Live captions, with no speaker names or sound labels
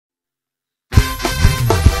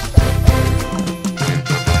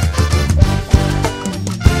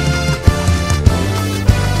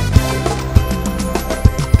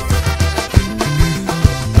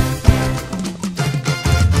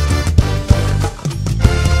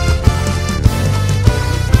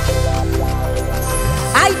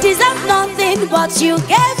nothing, but you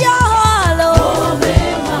gave your all. Oh,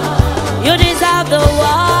 Omemma. you deserve the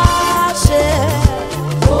worship.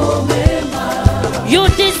 Omemma. You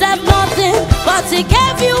deserve nothing, but He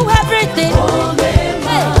gave you everything.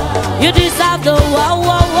 Omemma. You deserve the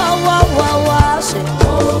worship.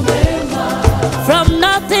 Omemma. From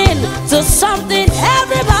nothing to something,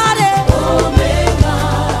 everybody. Omemma.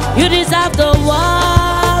 You deserve the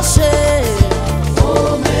worship.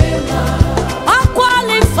 Omemma.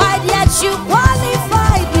 Unqualified, yet you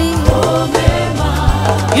qualified me. Omemma.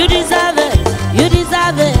 You deserve it. You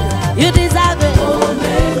deserve it. You deserve it.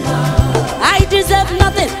 Omemma. I deserve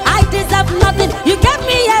nothing. I deserve nothing. You gave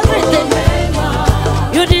me everything.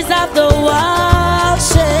 Omemma. You deserve the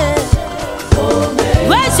worship. Omemma.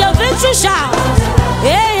 Where's your victory shout?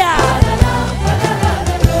 Yeah.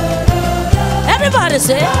 Everybody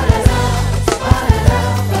say.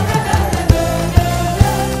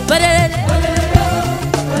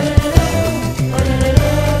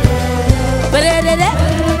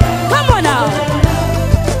 Come on now.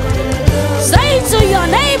 Say it to your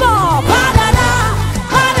neighbor.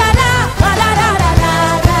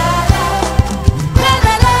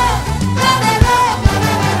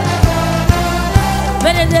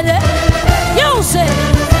 You say,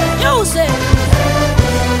 you say.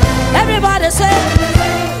 Everybody say.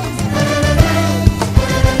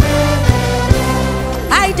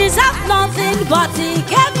 I deserve nothing, but He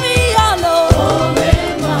gave me all.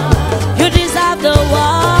 Omemma. You deserve the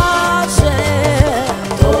worship.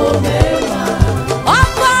 Omemma.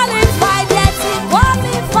 Unqualified, yet He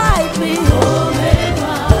qualified me.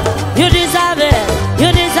 Omemma. You deserve it. You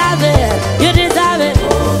deserve it. You deserve it.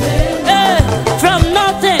 From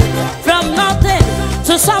nothing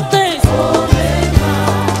to something.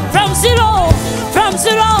 From zero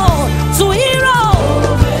to hero.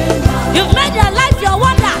 You've made your life your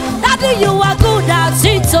wonder. Daddy, you are good at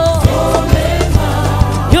it.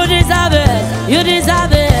 You deserve it. You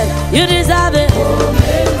deserve it. You deserve it.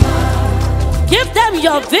 Give them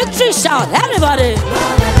your victory shout, everybody.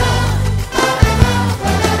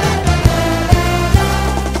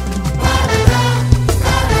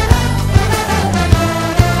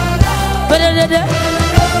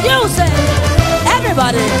 You say,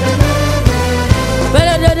 everybody.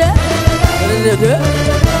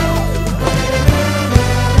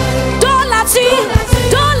 Dolati,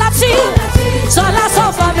 sola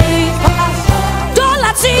sofa mi.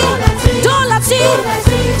 Dolati,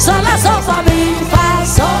 sola sofa mi.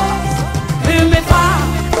 So, mi fa,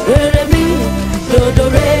 re mi, do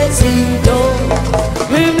re si do.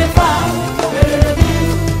 Mi fa, re mi,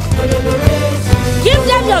 do re si. Give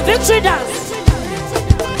them your victory dance.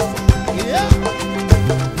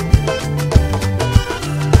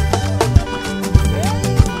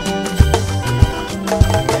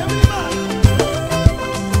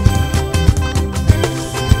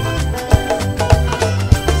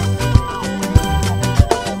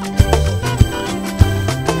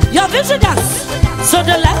 Your victory dance. So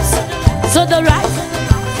the left, so the right.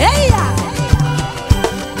 Hey, yeah.